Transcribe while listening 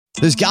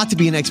There's got to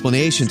be an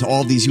explanation to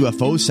all of these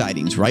UFO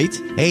sightings, right?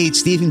 Hey,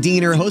 it's Stephen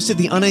Diener, host of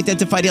the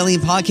Unidentified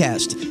Alien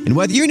Podcast. And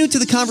whether you're new to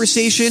the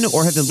conversation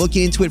or have been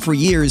looking into it for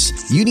years,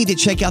 you need to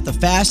check out the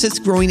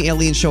fastest growing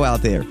alien show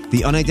out there,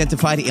 the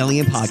Unidentified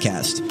Alien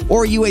Podcast,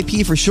 or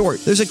UAP for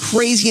short. There's a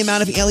crazy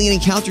amount of alien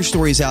encounter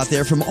stories out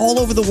there from all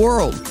over the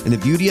world. And the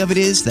beauty of it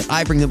is that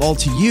I bring them all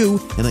to you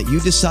and let you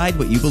decide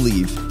what you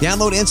believe.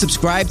 Download and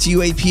subscribe to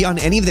UAP on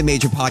any of the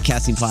major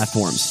podcasting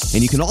platforms.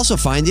 And you can also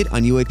find it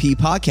on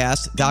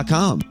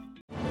UAPpodcast.com.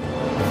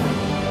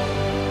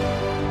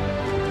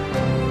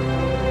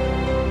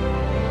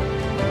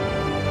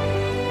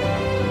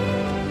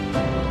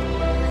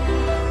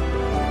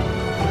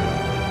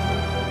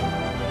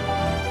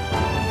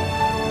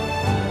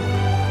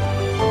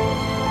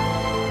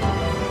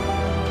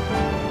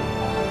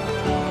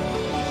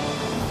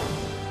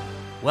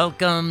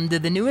 Welcome to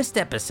the newest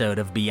episode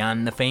of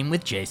Beyond the Fame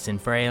with Jason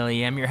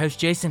Fraley. I'm your host,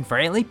 Jason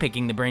Fraley,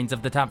 picking the brains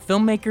of the top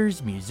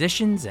filmmakers,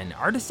 musicians, and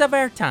artists of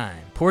our time.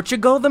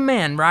 Portugal the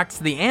Man rocks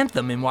the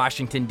anthem in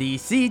Washington,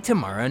 D.C.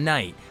 tomorrow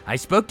night. I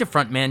spoke to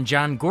frontman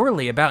John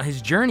Gorley about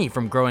his journey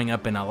from growing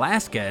up in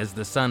Alaska as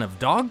the son of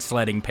dog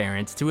sledding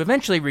parents to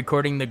eventually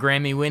recording the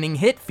Grammy-winning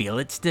hit Feel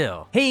It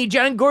Still. Hey,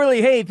 John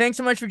Gorley, hey, thanks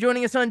so much for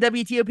joining us on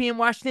WTOP in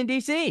Washington,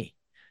 D.C.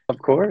 Of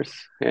course.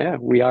 Yeah,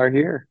 we are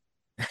here.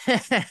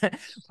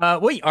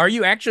 Wait, are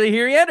you actually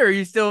here yet, or are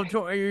you still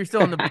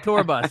on the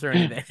tour bus or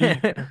anything?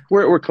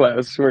 We're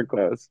close. We're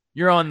close.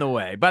 You're on the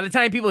way. By the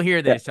time people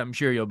hear this, yeah. I'm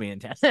sure you'll be in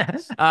town.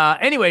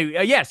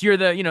 Anyway, yes, you're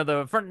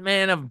the front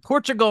man of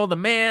Portugal the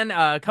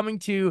Man, coming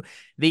to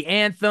the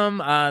anthem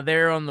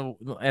there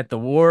at the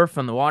wharf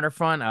on the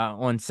waterfront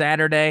on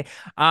Saturday.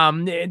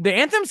 The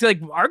anthem's like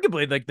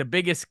arguably like the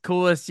biggest,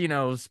 coolest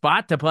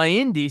spot to play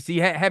in DC.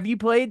 Have you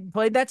played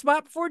that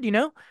spot before? Do you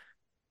know?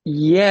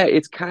 Yeah,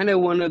 it's kind of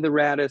one of the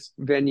raddest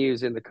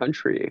venues in the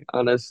country,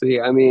 honestly.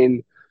 I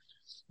mean,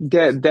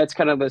 that's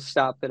kind of a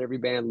stop that every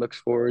band looks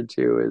forward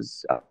to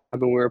is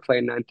when we were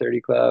playing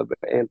 930 Club,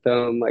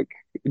 Anthem, like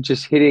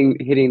just hitting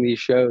these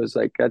shows.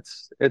 Like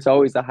it's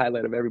always the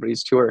highlight of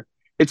everybody's tour.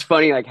 It's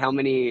funny, like how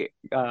many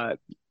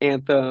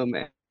Anthem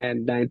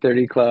and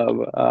 930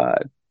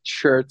 Club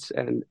shirts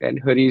and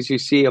hoodies you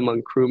see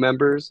among crew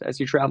members as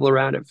you travel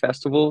around at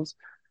festivals.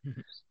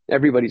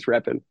 Everybody's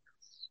repping.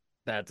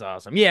 That's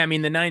awesome. Yeah, I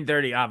mean, the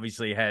 930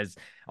 obviously has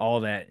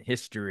all that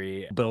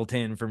history built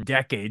in from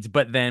decades,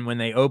 but then when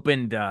they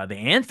opened the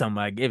anthem,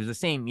 like it was the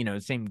same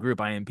group,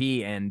 IMP,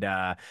 and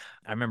I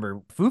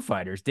remember Foo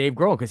Fighters, Dave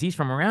Grohl, because he's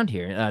from around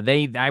here.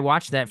 I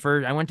went to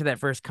that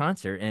first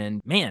concert,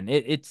 and man,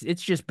 it's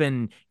just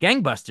been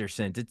gangbusters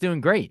since. It's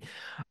doing great.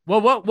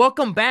 Well,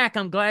 welcome back.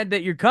 I'm glad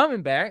that you're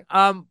coming back.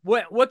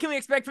 What can we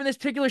expect from this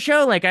particular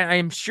show? Like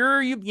I'm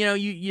sure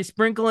you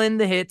sprinkle in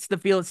the hits, the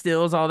Feel It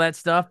Stills, all that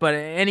stuff, but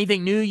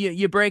anything new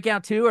you break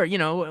out to, or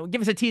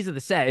give us a tease of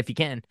the set if you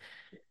can.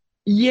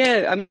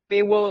 Yeah, I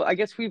mean, well, I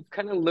guess we've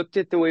kind of looked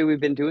at the way we've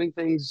been doing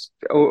things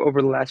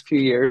over the last few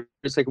years.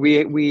 It's like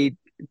we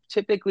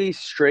typically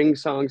string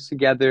songs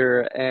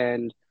together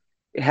and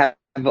have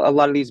a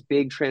lot of these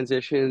big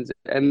transitions.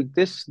 And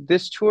this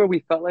tour, we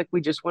felt like we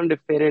just wanted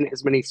to fit in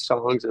as many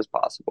songs as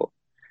possible.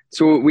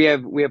 So we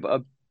have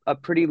a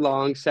pretty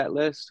long set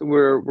list.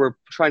 We're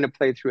trying to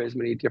play through as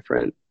many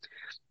different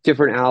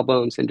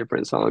albums and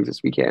different songs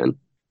as we can.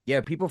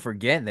 Yeah, people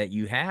forget that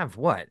you have,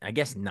 I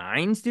guess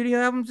 9 studio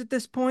albums at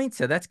this point.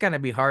 So that's going to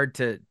be hard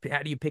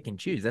how do you pick and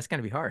choose? That's going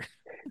to be hard.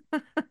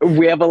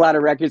 We have a lot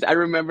of records. I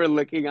remember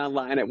looking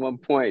online at one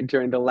point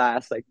during the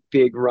last like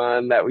big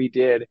run that we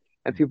did,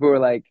 and people were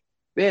like,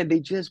 man, they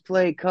just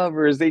play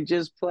covers. They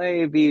just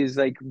play these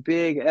like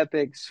big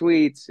epic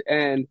suites.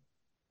 And,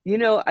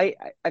 I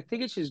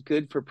think it's just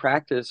good for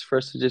practice for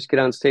us to just get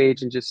on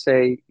stage and just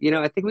say,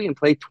 I think we can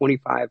play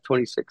 25,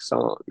 26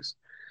 songs.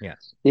 Yeah.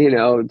 In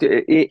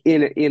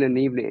an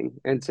evening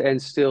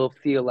and still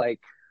feel like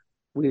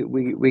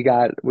we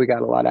got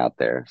a lot out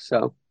there.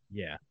 So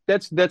yeah,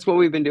 that's what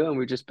we've been doing.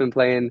 We've just been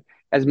playing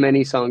as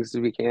many songs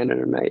as we can in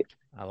a night.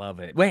 I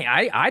love it. Wait,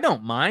 I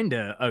don't mind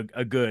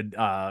a good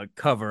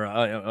cover,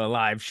 a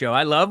live show.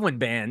 I love when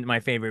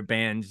my favorite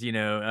bands, you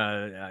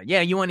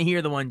want to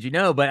hear the ones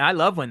but I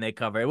love when they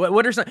cover.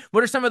 What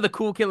are some of the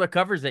cool killer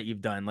covers that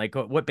you've done? Like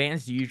what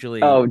bands do you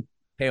usually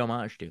pay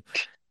homage to?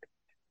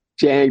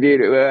 Dang,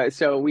 dude.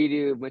 So we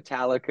do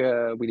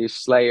Metallica, we do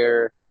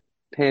Slayer,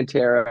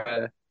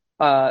 Pantera,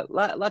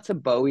 lots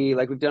of Bowie.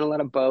 Like we've done a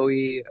lot of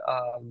Bowie,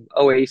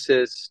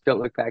 Oasis,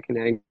 Don't Look Back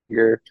in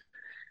Anger.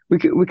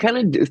 We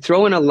kind of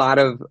throw in a lot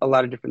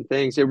of different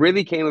things. It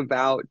really came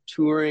about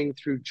touring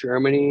through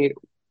Germany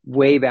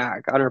way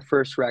back on our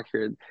first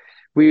record.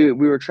 We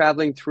were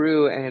traveling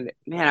through, and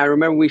man, I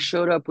remember we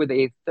showed up with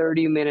a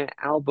 30-minute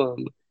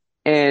album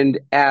and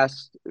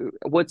asked,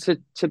 what's a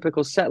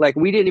typical set? Like,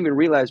 we didn't even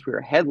realize we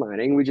were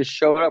headlining. We just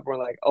showed up. We're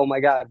like, oh my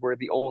God, we're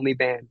the only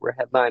band. We're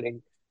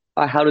headlining.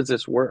 How does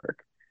this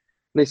work?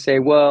 And they say,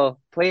 well,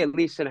 play at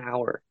least an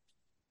hour.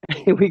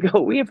 And we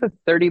go, we have a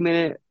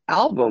 30-minute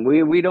album.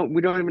 We don't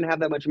even have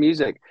that much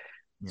music.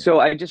 Yeah. So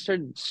I just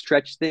started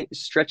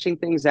stretching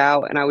things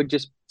out, and I would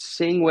just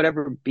sing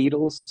whatever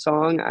Beatles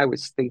song I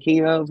was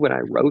thinking of when I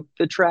wrote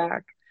the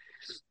track.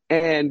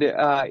 And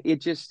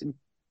it just,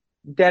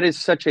 that is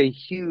such a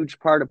huge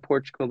part of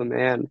Portugal the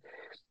Man.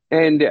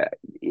 And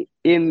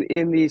in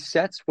these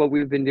sets, what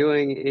we've been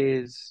doing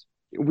is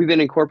we've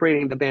been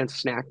incorporating the band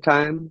Snack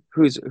Time,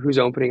 who's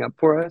opening up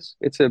for us.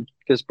 It's a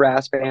this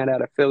brass band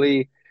out of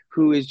Philly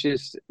who is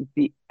just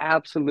the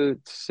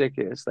absolute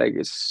sickest. Like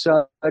it's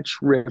such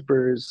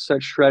rippers,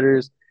 such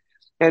shredders,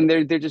 and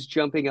they're just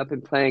jumping up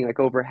and playing like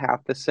over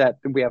half the set.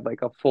 We have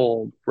like a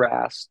full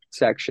brass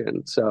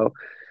section, so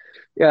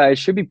yeah, it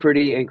should be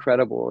pretty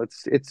incredible.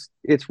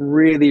 It's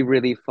really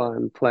really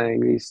fun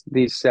playing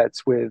these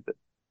sets with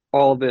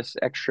all this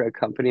extra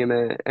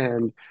accompaniment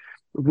and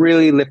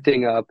really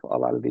lifting up a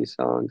lot of these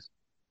songs.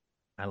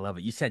 I love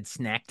it. You said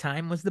Snack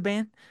Time was the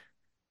band?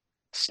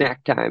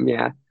 Snack Time,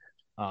 yeah.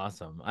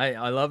 Awesome.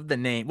 I love the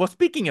name. Well,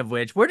 speaking of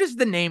which, where does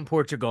the name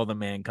Portugal the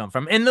Man come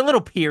from? And the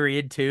little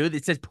period too.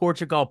 It says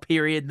Portugal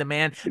period the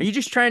man. Are you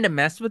just trying to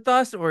mess with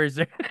us, or is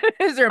there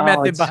is there a Oh,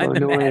 method it's so behind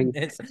the annoying.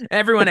 madness?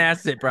 Everyone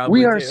asks it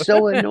We probably are too.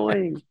 so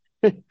annoying.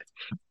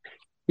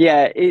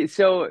 Yeah,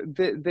 so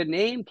the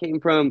name came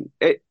from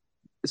it.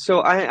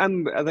 So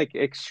I'm like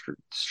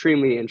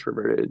extremely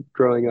introverted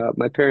growing up.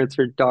 My parents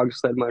are dog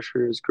sled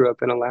mushers, grew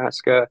up in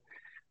Alaska.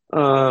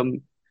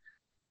 Um,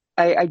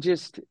 I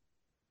just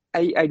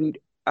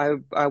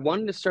I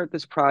wanted to start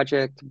this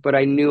project, but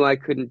I knew I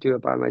couldn't do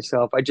it by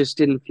myself. I just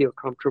didn't feel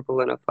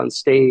comfortable enough on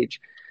stage.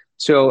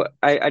 So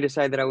I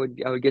decided that I would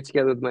get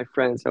together with my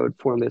friends. I would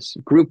form this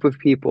group of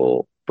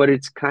people, but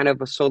it's kind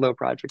of a solo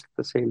project at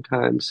the same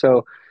time.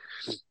 So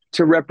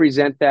to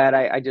represent that,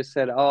 I just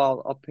said,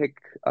 oh, I'll pick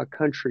a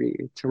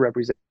country to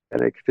represent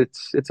it.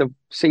 It's a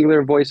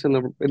singular voice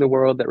in the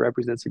world that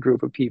represents a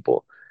group of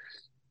people.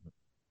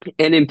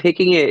 And in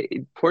picking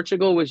it,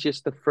 Portugal was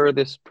just the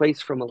furthest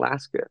place from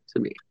Alaska to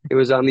me. It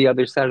was on the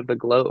other side of the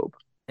globe.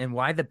 And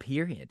why the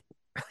period?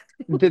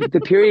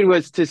 The period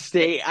was to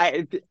stay.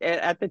 I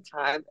at the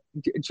time,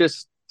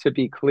 just to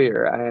be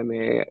clear, I am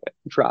a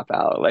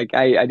dropout. Like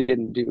I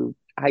didn't do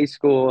high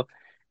school.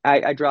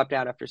 I dropped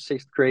out after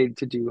sixth grade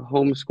to do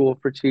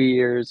homeschool for 2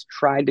 years.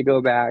 Tried to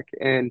go back,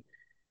 and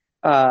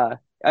uh,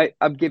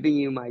 I'm giving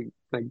you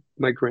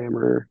my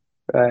grammar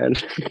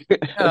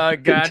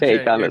take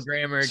Gotcha. on Your this.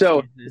 grammar So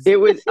excuses. it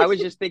was. I was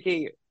just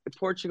thinking,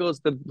 Portugal is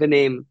the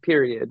name.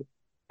 Period,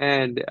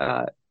 and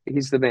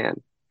he's the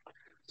man.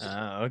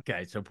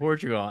 Okay, so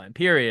Portugal,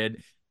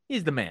 period.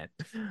 He's the man.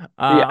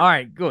 Yeah, All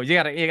right, cool. You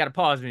gotta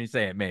pause when you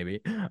say it,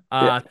 maybe. yeah.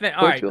 All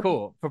right, Portugal,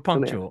 cool. For the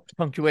man.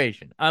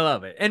 punctuation, I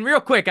love it. And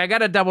real quick, I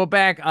gotta double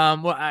back.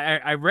 Well,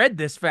 I read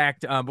this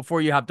fact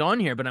before you hopped on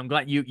here, but I'm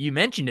glad you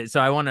mentioned it,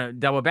 so I want to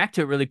double back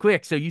to it really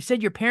quick. So you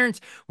said your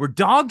parents were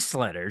dog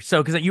sledders,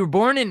 so because you were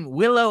born in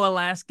Willow,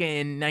 Alaska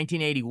in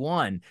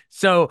 1981.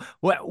 So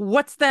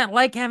what's that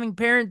like having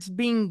parents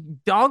being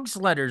dog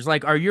sledders?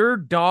 Like, are your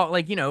dog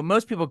like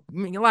most people,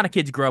 a lot of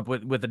kids grow up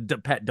with a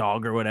pet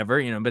dog or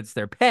whatever, but it's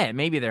their pet.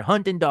 Maybe they're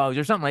hunting dogs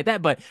or something like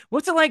that. But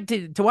what's it like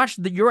to watch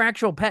your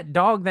actual pet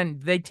dog? Then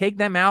they take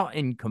them out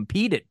and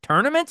compete at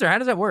tournaments, or how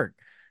does that work?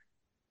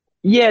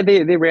 Yeah,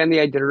 they ran the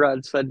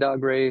Iditarod sled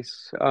dog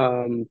race,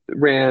 ran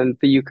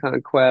the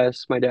Yukon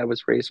Quest. My dad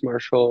was race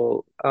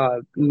marshal,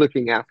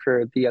 looking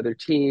after the other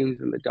teams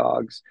and the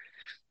dogs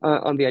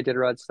on the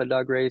Iditarod sled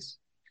dog race.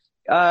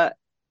 Uh,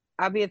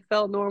 I mean, it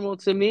felt normal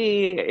to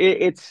me.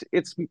 It's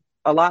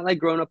a lot like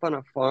growing up on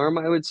a farm,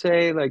 I would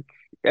say. Like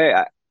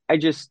I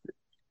just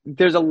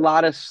there's a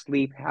lot of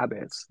sleep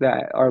habits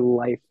that are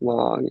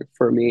lifelong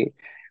for me,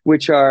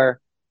 which are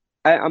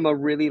I'm a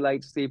really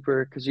light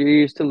sleeper because you're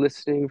used to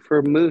listening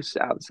for moose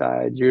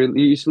outside. You're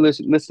used to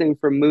listening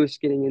for moose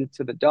getting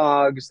into the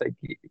dogs, like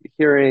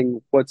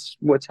hearing what's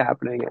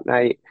happening at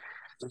night.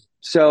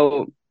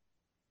 So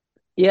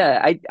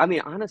yeah, I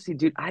mean honestly,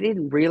 dude, I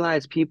didn't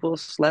realize people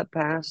slept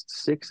past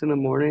 6 in the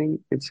morning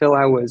until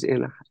I was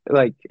in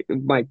like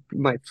my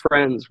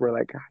friends were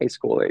like high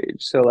school age.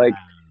 So like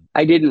Wow.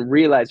 I didn't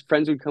realize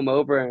friends would come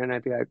over and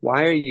I'd be like,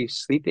 "Why are you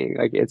sleeping?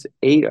 Like it's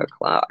 8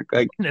 o'clock.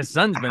 Like The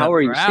sun's been how up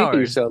are for you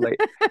sleeping hours. so late?"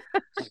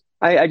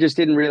 I just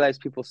didn't realize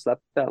people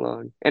slept that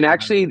long. And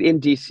actually in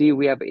DC,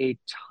 we have a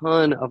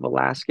ton of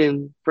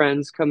Alaskan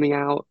friends coming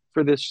out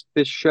for this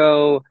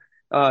show.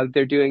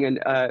 They're doing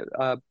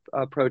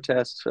a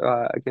protest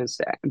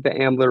against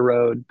the Ambler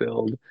Road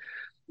build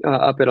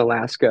up in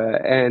Alaska,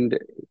 and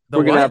The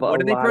we're gonna have what? a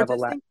What are they lot of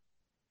protesting?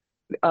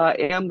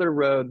 Ambler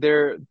Road.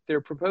 They're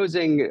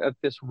proposing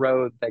this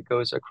road that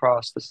goes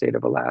across the state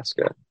of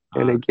Alaska,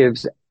 and Ah, it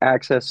gives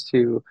access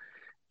to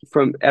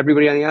from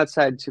everybody on the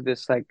outside to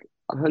this like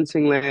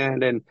hunting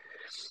land and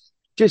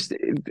just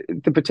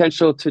the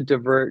potential to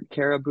divert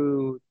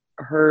caribou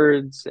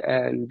herds.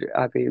 And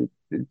I mean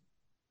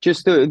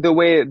just the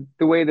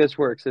way this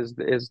works is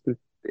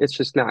it's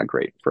just not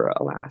great for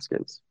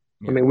Alaskans.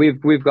 I yeah, mean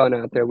we've gone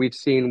out there, we've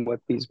seen what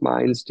these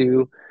mines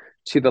do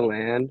to the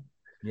land,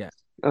 yeah.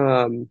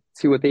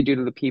 see what they do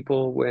to the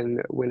people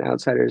when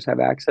outsiders have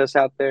access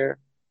out there.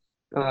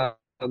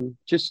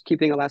 Just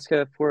keeping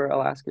Alaska for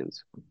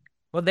Alaskans.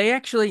 Well, they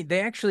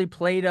actually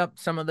played up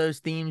some of those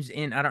themes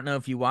in, I don't know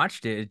if you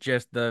watched it. It's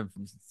just the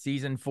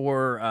season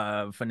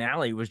 4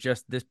 finale was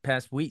just this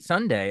past week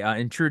Sunday.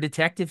 In True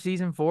Detective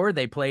season 4,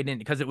 they played in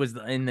because it was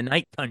in the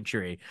night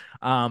country.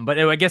 But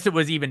I guess it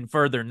was even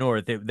further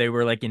north. They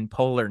were like in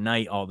polar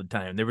night all the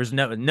time. There was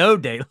no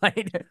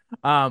daylight.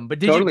 But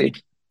did you Totally.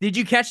 did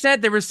you catch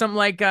that? There was some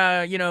like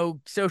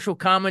social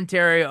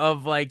commentary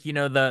of like,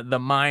 the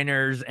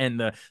miners and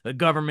the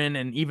government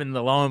and even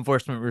the law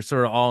enforcement were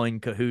sort of all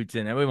in cahoots,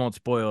 and we won't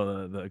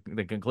spoil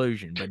the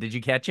conclusion, but did you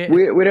catch it?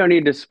 We don't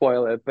need to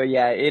spoil it, but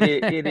yeah,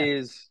 it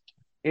is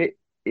it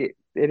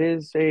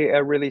is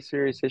a really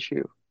serious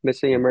issue.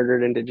 Missing and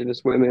murdered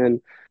Indigenous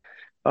women.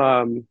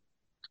 Um,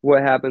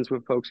 what happens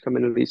when folks come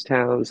into these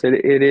towns?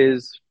 It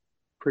is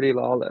pretty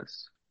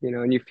lawless,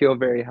 and you feel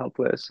very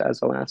helpless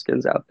as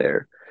Alaskans out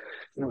there.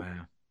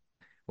 Wow.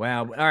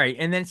 Wow. All right.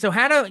 And then, so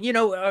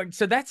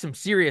so that's some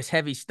serious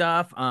heavy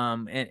stuff.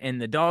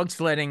 And the dog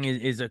sledding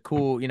is a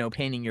cool,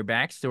 painting your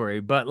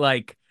backstory. But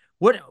like,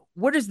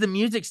 what does the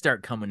music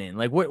start coming in?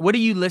 Like, what do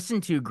you listen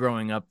to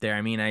growing up there?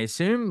 I mean, I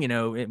assume,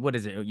 what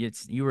is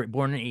it? You were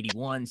born in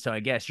 81. So I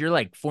guess your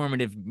like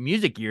formative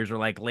music years were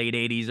like late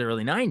 80s,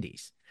 early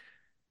 90s.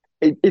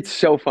 It's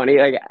so funny.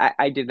 Like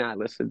I did not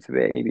listen to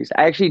the 80s.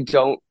 I actually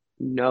don't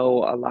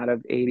know a lot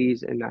of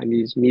 80s and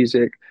 90s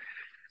music.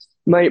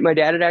 My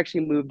dad had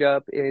actually moved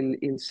up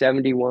in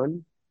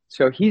 71.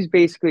 So he's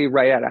basically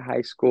right out of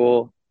high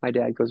school. My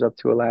dad goes up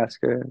to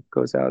Alaska,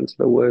 goes out into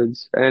the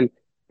woods. And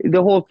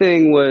the whole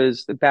thing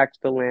was the back to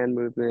the land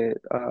movement,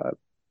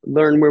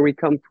 learn where we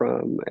come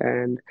from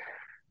and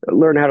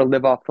learn how to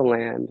live off the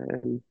land.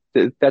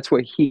 And that's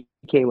what he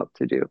came up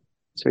to do.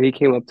 So he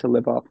came up to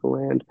live off the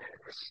land.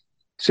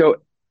 So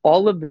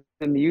all of the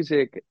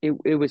music,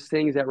 it was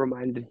things that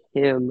reminded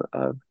him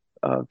of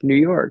New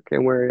York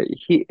and where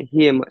he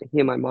and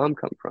my mom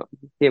come from.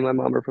 He and my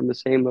mom are from the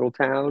same little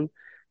town,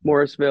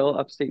 Morrisville,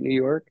 upstate New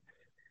York,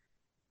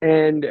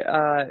 and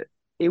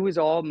it was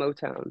all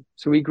Motown.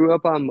 So we grew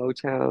up on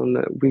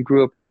Motown. We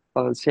grew up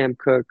on Sam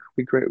Cooke.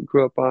 We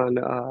grew up on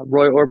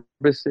Roy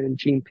Orbison,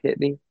 Gene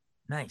Pitney.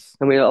 Nice.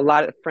 I mean, a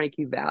lot of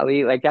Frankie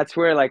Valli. Like that's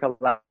where like a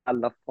lot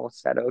of the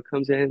falsetto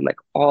comes in. Like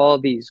all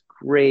these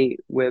great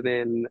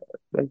women,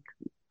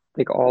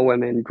 like all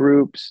women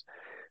groups.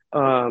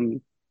 Um,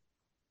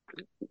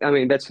 I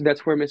mean, that's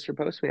where Mr.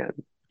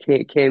 Postman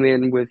came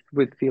in with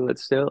Feel It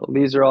Still.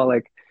 These are all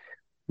like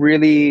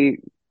really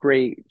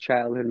great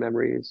childhood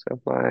memories of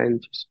mine,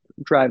 just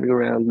driving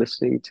around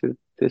listening to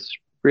this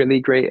really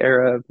great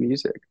era of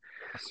music.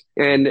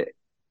 And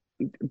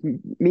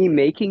me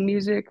making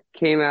music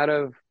came out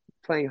of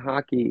playing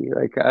hockey.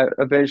 Like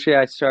eventually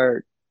I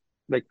start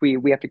like we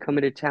have to come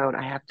into town.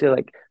 I have to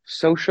like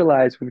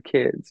socialize with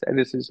kids, and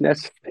this is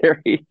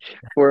necessary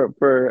for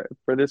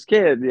this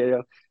kid.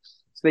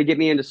 So they get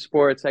me into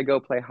sports. I go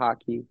play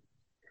hockey.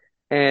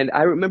 And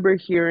I remember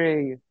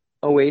hearing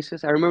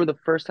Oasis. I remember the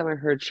first time I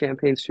heard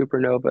Champagne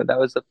Supernova. That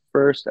was the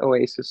first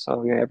Oasis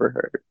song I ever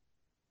heard.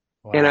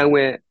 And I Wow.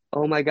 went,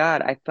 oh my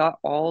God, I thought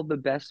all the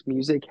best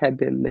music had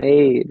been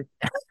made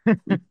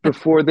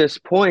before this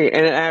point.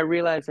 And I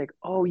realized like,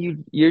 oh,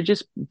 you're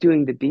just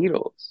doing the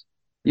Beatles.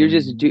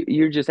 Mhm.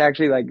 You're just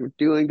actually like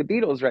doing the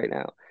Beatles right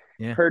now.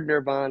 Yeah. Heard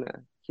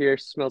Nirvana. Here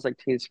Smells Like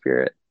Teen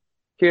Spirit.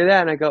 Hear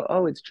that and I go,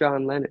 oh, it's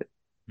John Lennon.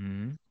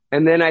 Mhm.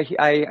 And then I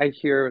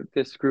hear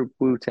this group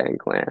Wu-Tang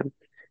Clan.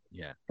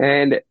 Yeah.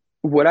 And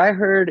what I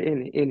heard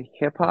in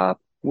hip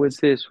hop was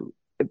this.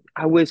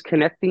 I was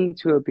connecting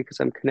to it because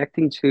I'm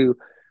connecting to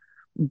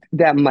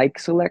that mic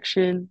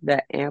selection,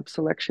 that amp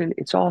selection.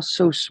 It's all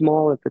so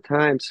small at the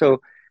time.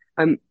 So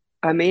I'm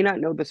I may not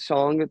know the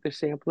song that they're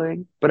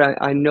sampling, but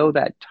I know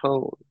that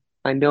tone.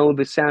 I know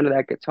the sound of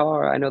that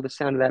guitar. I know the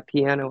sound of that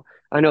piano.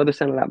 I know the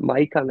sound of that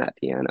mic on that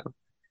piano.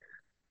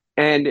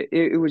 And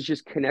it was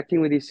just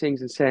connecting with these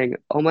things and saying,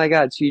 "Oh my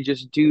God!" So you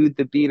just do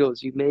the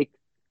Beatles.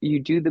 You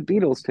do the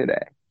Beatles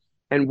today,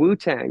 and Wu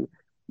Tang.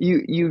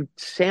 You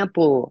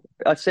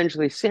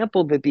essentially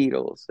sample the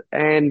Beatles,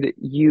 and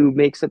you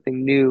make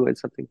something new and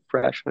something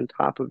fresh on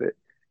top of it.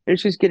 And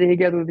it's just getting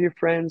together with your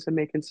friends and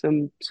making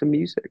some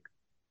music.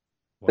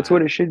 That's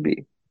what Wow. it should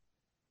be.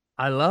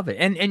 I love it.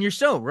 And you're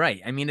so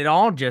right. I mean, it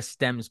all just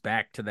stems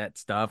back to that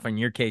stuff. In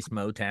your case,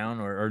 Motown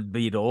or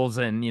Beatles,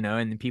 and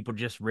and people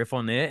just riff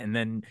on it, and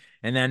then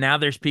now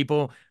there's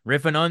people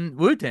riffing on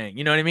Wu-Tang.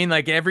 You know what I mean?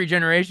 Like every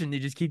generation, you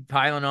just keep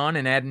piling on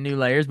and adding new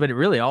layers, but it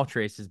really all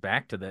traces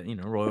back to the,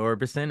 Roy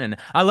Orbison. And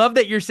I love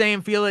that you're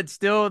saying feel it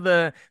still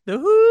the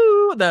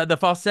whoo, the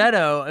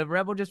falsetto,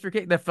 Rebel Just for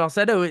Kick. The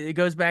falsetto, it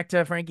goes back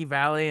to Frankie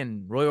Valli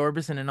and Roy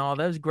Orbison and all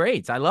those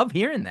greats. I love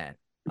hearing that.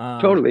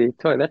 Totally.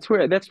 That's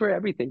where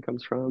everything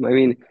comes from. I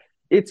mean,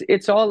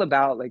 it's all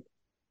about like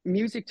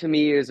music to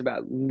me is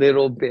about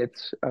little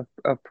bits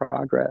of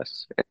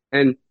progress.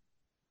 And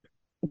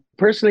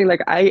personally,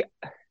 like I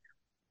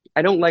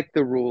don't like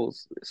the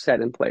rules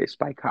set in place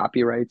by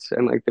copyrights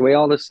and like the way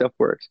all this stuff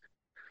works.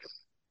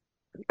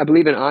 I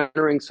believe in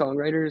honoring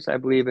songwriters. I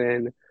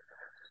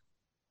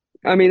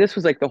mean, this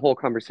was like the whole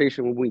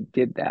conversation when we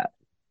did that.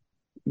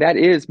 That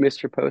is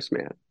Mr.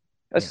 Postman.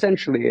 Yeah.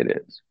 Essentially,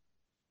 it is.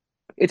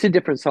 It's a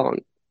different song.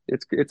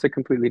 It's a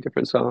completely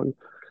different song.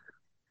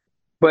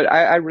 But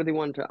I really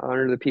wanted to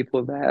honor the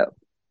people that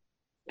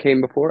came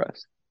before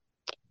us.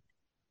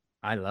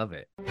 I love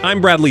it. I'm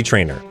Bradley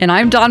Trainer. And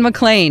I'm Don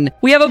McClain.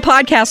 We have a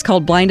podcast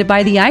called Blinded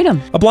by the Item.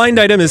 A blind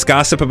item is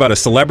gossip about a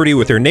celebrity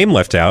with their name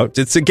left out.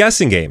 It's a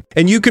guessing game,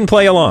 and you can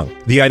play along.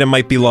 The item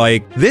might be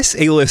like, this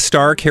A-list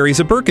star carries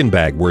a Birkin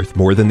bag worth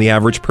more than the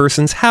average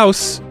person's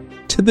house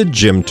to the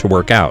gym to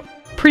work out.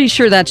 Pretty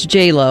sure that's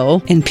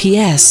J-Lo. And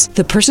P.S.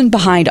 the person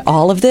behind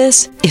all of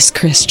this is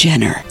Kris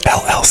Jenner,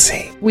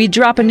 LLC. We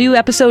drop a new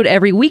episode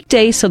every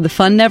weekday so the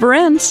fun never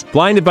ends.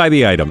 Blinded by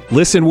the Item.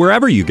 Listen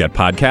wherever you get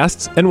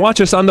podcasts and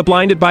watch us on the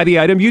Blinded by the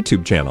Item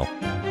YouTube channel.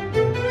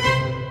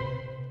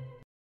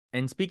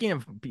 And speaking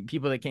of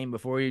people that came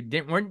before you,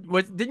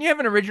 didn't you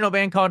have an original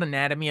band called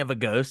Anatomy of a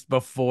Ghost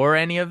before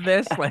any of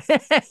this?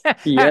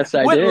 Yes,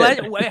 I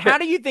did. How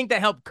do you think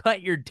that helped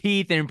cut your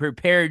teeth and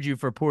prepared you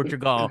for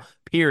Portugal?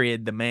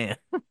 Period. The man.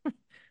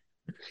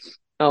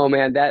 Oh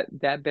man,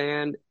 that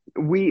band,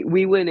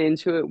 we went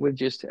into it with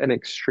just an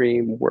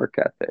extreme work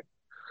ethic.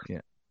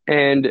 Yeah.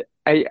 And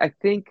I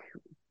think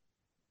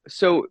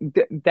so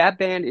that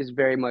band is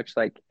very much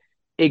like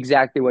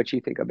exactly what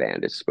you think a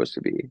band is supposed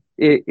to be.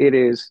 It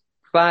is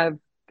five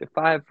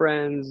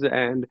friends,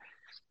 and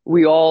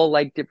we all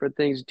like different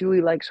things.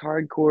 Dewey likes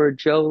hardcore,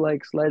 Joe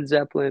likes Led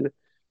Zeppelin,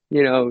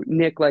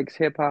 Nick likes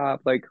hip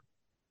hop, like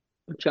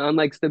John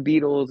likes the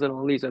Beatles and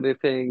all these other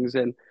things.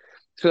 And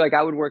so like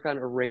I would work on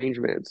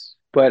arrangements,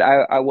 but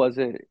I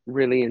wasn't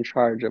really in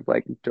charge of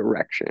like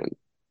direction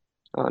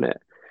on it.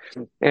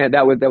 And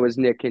that was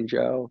Nick and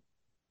Joe.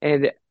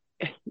 And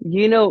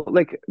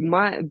like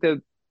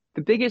the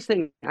biggest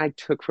thing I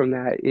took from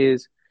that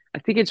is I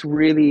think it's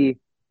really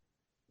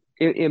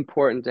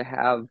important to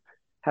have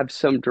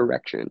some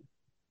direction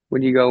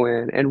when you go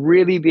in and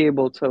really be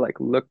able to like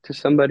look to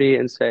somebody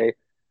and say,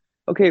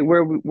 okay,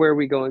 where are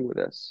we going with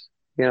this?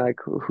 Like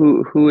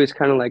who is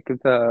kind of like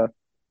the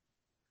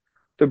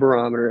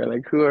barometer,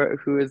 like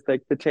who is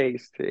like the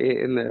taste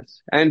in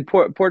this. And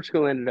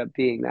Portugal ended up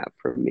being that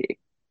for me,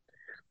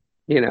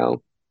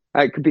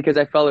 because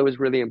I felt it was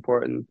really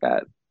important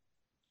that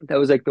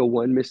was like the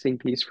one missing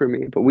piece for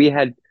me. But we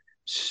had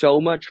so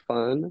much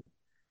fun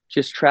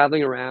just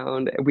traveling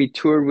around. We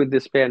toured with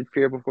this band,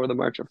 Fear Before the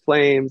March of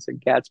Flames, and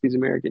Gatsby's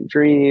American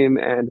Dream,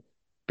 and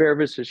Bear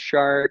vs.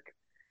 Shark.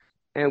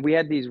 And we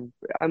had these,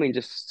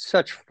 just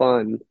such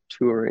fun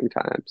touring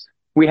times.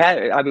 We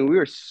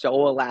were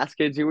so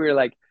Alaskan too. We were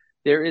like,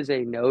 there is a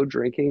no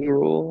drinking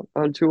rule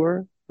on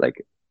tour.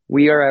 Like,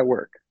 we are at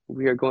work.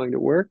 We are going to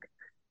work.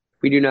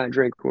 We do not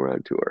drink when we're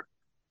on tour.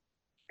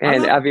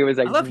 And it was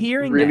like I love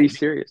hearing really that.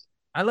 serious.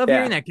 I love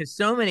hearing that because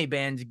so many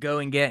bands go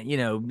and get,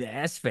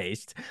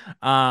 S-faced.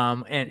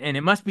 And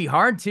it must be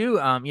hard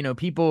too.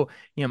 People,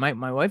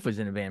 my wife was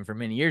in a band for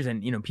many years,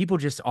 and, people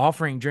just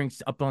offering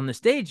drinks up on the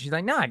stage. She's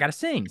like, no, I got to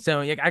sing.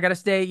 So I got to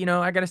stay,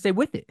 I got to stay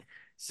with it.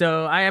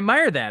 So I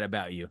admire that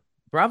about you.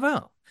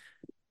 Bravo.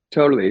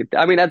 Totally.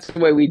 That's the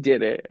way we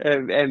did it.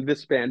 And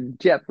this band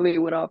definitely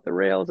went off the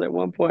rails at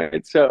one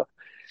point. So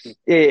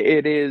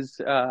it is,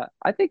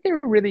 I think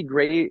they're really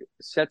great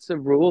sets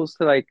of rules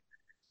to like,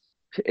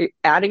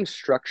 adding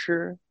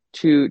structure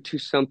to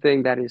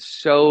something that is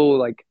so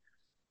like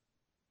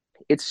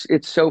it's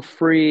so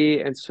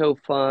free and so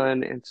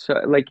fun, and so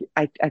like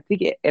I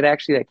think it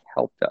actually like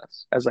helped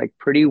us as like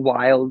pretty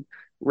wild,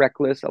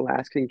 reckless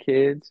Alaskan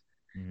kids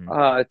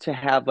to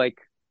have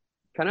like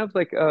kind of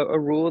like a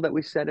rule that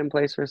we set in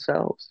place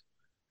ourselves.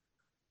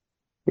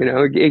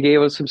 It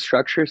gave us some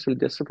structure, some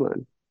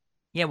discipline.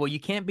 Yeah, well,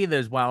 you can't be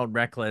those wild,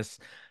 reckless,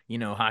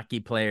 hockey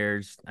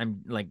players.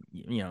 I'm like,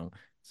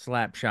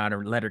 Slapshot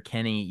or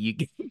Letterkenny.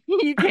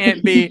 You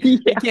can't be you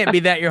can't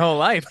be that your whole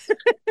life.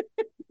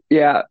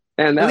 Yeah,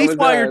 and that at least was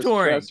while you're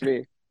touring. Trust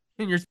me.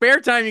 In your spare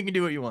time, you can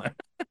do what you want.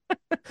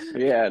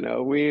 Yeah,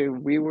 no, we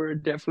were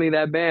definitely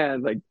that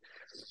band. Like,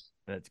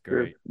 that's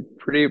great.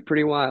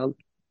 Pretty wild.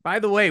 By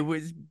the way,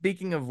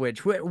 speaking of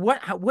which,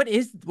 what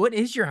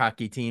is your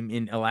hockey team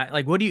in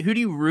like? Who do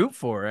you root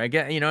for? I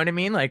get, you know what I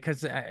mean? Like,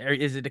 because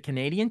is it a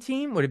Canadian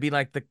team? Would it be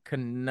like the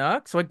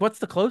Canucks? Like, what's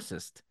the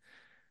closest?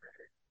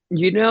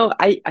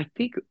 I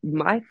think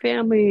my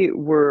family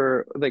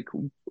were like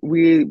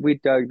we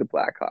dug the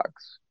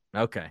Blackhawks.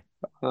 Okay.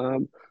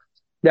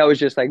 That was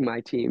just like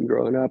my team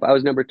growing up. I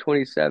was number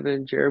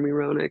 27, Jeremy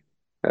Roenick.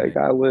 Like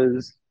I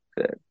was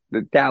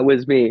that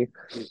was me.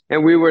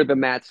 And we were the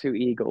Matsu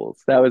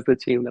Eagles. That was the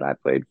team that I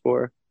played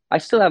for. I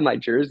still have my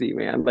jersey,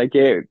 man. Like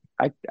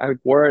I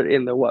wore it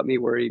in the What Me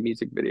Worry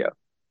music video.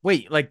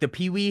 Wait, like the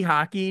Pee Wee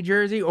hockey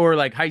jersey or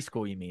like high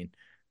school, you mean?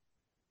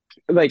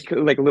 Like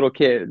little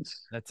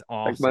kids. That's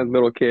awesome. Like my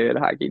little kid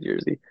hockey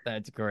jersey.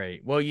 That's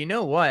great. Well, you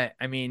know what?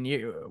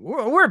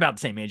 We're about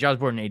the same age. I was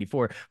born in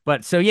 '84,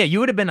 but so yeah, you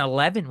would have been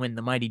 11 when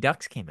the Mighty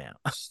Ducks came out.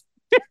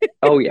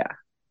 Oh yeah.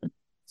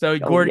 So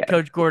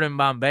Coach Gordon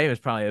Bombay was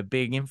probably a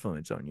big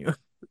influence on you.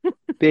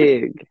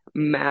 Big,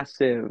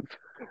 massive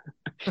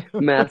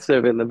in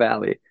the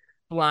valley.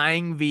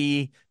 Flying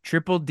V,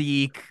 triple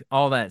deke,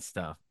 all that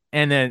stuff.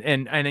 And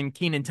then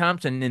Kenan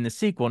Thompson in the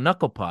sequel,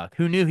 Knuckle Puck.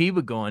 Who knew he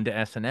would go into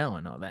SNL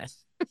and all that?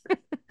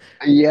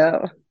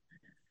 Yeah.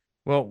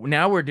 Well,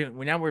 now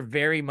we're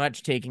very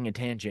much taking a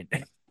tangent.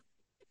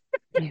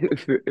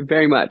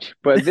 Very much.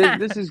 But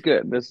this is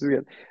good. This is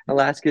good.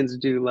 Alaskans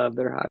do love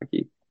their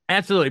hockey.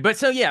 Absolutely. But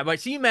so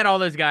you met all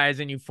those guys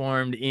and you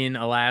formed in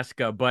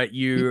Alaska, but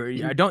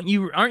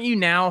aren't you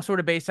now sort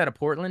of based out of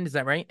Portland? Is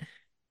that right?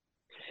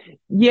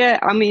 Yeah,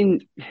 I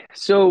mean,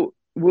 so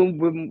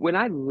when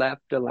I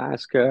left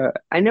Alaska,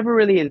 I never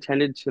really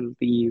intended to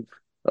leave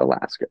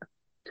Alaska.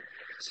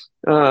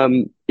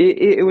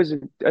 It was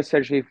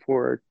essentially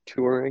for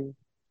touring.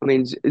 I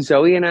mean,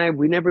 Zoe and I,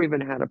 we never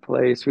even had a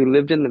place. We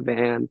lived in the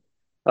van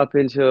up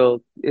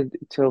until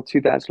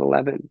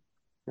 2011.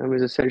 It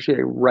was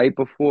essentially right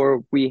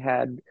before we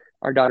had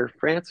our daughter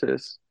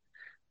Frances.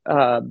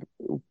 Uh,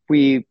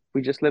 we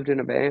just lived in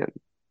a van,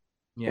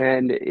 Yeah.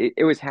 and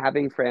it was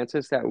having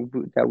Frances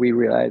that we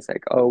realized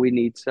like, oh, we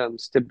need some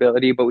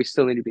stability, but we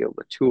still need to be able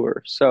to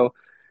tour. So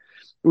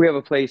we have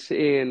a place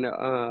in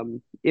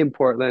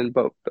Portland,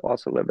 but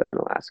also live in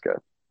Alaska.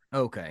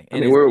 Okay. I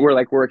mean, we're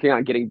like working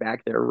on getting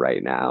back there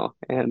right now,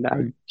 and I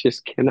Right.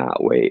 just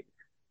cannot wait.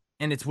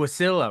 And it's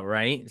Wasilla,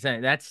 right?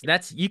 So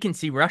that's you can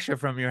see Russia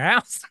from your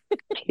house.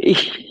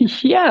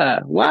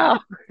 Yeah, wow.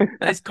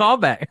 Nice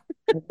callback.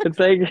 It's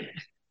like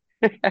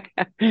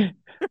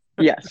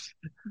yes,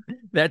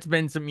 That's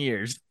been some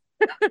years.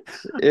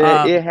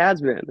 it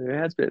has been. It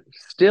has been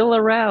still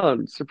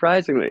around,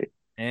 surprisingly.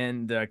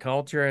 And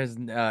culture has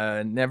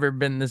never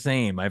been the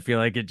same. I feel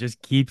like it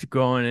just keeps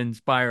going and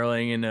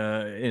spiraling in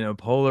a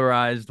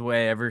polarized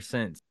way ever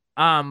since.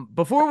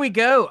 Before we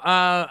go,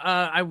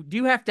 I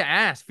do have to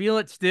ask, feel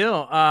it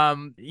still.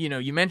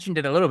 You mentioned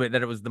it a little bit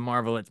that it was the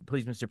Marvel It's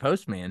Please Mr.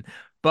 Postman,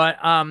 but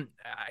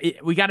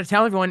we got to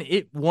tell everyone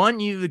it won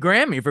you the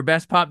Grammy for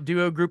Best Pop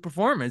Duo Group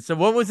Performance. So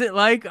what was it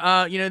like?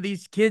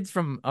 These kids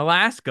from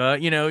Alaska,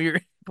 you're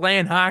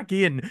playing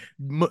hockey and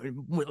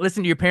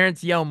listen to your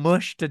parents yell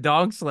mush to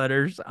dog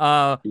sledders.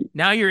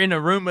 Now you're in a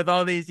room with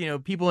all these,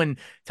 people in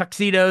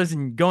tuxedos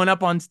and going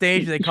up on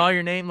stage. They call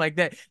your name like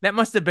that. That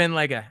must have been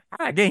like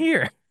get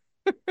here.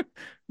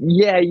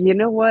 Yeah, you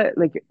know what?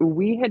 Like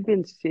we had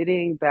been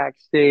sitting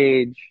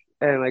backstage,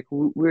 and like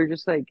we were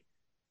just like,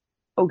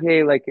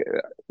 okay, like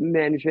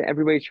management,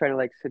 everybody's trying to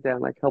like sit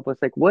down, like help us.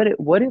 Like, what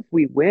if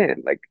we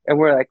win? Like, and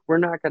we're like, we're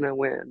not gonna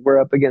win.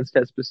 We're up against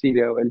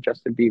Despacito and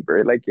Justin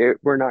Bieber. Like,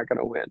 we're not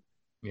gonna win.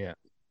 Yeah.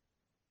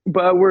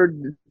 But we're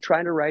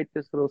trying to write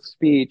this little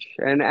speech,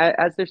 and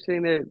as they're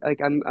sitting there,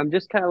 like I'm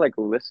just kind of like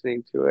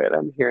listening to it.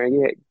 I'm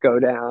hearing it go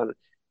down.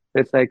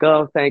 It's like,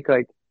 oh,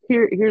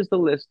 here's the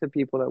list of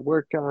people that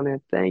worked on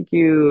it. Thank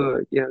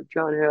you,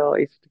 John Hill,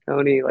 Ace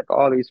Taccone, like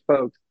all these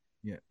folks.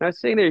 Yeah. And I was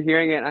sitting there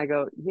hearing it, and I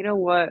go, you know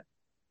what?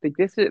 Like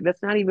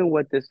that's not even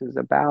what this is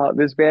about.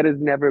 This band has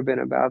never been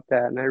about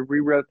that. And I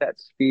rewrote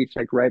that speech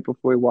like right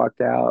before we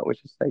walked out,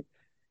 which is like,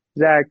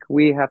 Zach,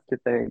 we have to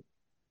thank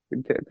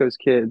those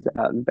kids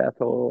out in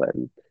Bethel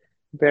and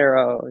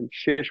Barrow and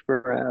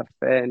Shishmaref,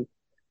 and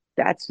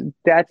that's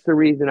the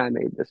reason I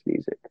made this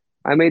music.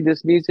 I made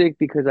this music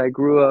because I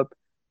grew up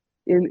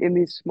in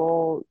these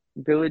small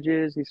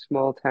villages, these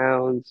small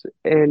towns,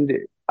 and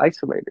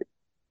isolated.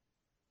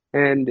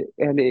 And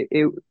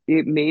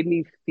it made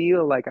me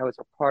feel like I was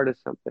a part of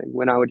something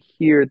when I would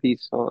hear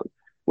these songs.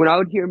 When I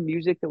would hear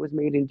music that was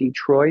made in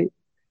Detroit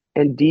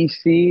and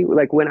DC,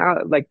 like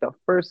the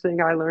first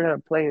thing I learned how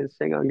to play and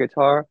sing on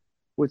guitar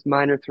was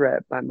Minor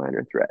Threat by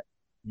Minor Threat.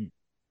 Mm.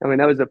 I mean,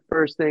 that was the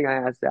first thing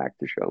I asked Zach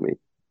to show me.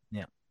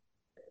 Yeah.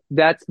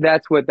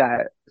 That's what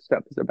that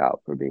stuff is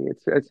about for me.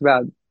 It's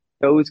about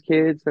those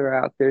kids that are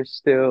out there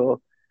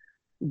still,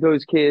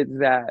 those kids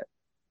that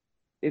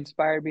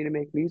inspired me to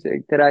make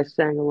music that I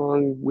sang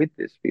along with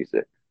this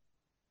music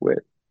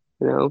with,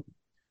 you know?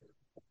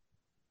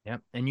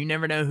 Yep. And you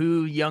never know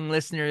who young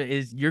listener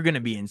you're going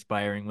to be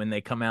inspiring when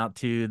they come out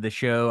to the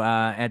show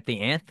at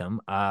the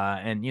Anthem.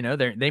 And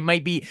they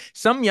might be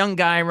some young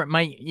guy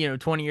might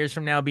 20 years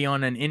from now be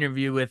on an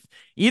interview with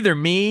either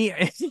me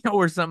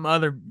or some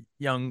other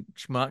young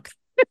schmuck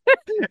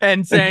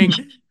and saying,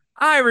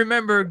 I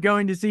remember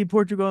going to see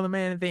Portugal the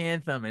Man at the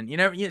Anthem. And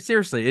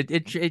seriously,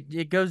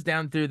 it goes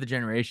down through the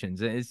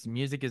generations.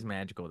 Music is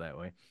magical that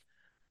way.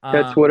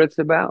 That's what it's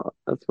about.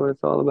 That's what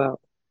it's all about.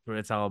 What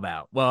it's all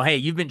about. Well, hey,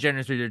 you've been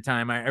generous with your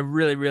time. I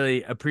really,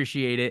 really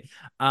appreciate it.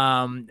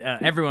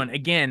 Everyone,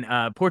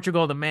 again,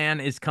 Portugal the Man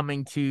is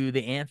coming to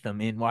the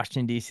Anthem in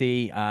Washington,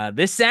 D.C.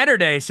 This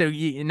Saturday. So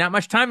not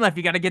much time left.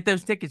 You got to get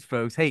those tickets,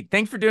 folks. Hey,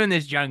 thanks for doing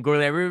this, John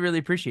Gorley. I really, really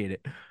appreciate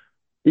it.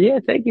 Yeah,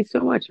 thank you so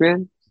much,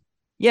 man.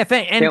 Yeah,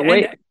 Can't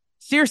wait. And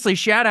seriously,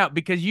 shout out,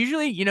 because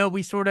usually,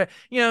 we sort of,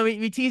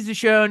 we tease the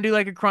show and do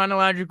like a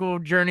chronological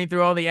journey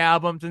through all the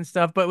albums and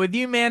stuff. But with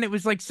you, man, it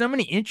was like so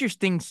many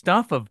interesting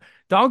stuff of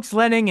dog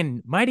sledding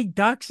and Mighty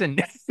Ducks,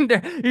 and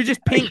you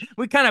just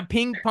we kind of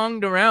ping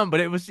ponged around, but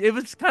it was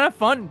kind of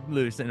fun,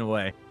 loose in a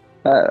way.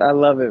 I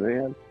love it,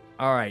 man.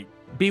 All right,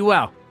 be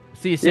well.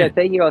 See you soon. Yeah,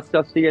 thank you. I'll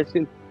see you guys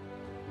soon.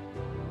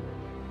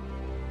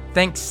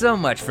 Thanks so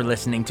much for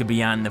listening to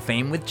Beyond the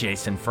Fame with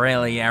Jason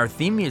Fraley. Our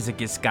theme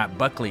music is Scott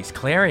Buckley's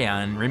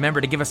Clarion. Remember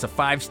to give us a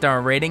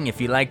 5-star rating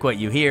if you like what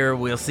you hear.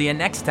 We'll see you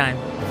next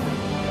time.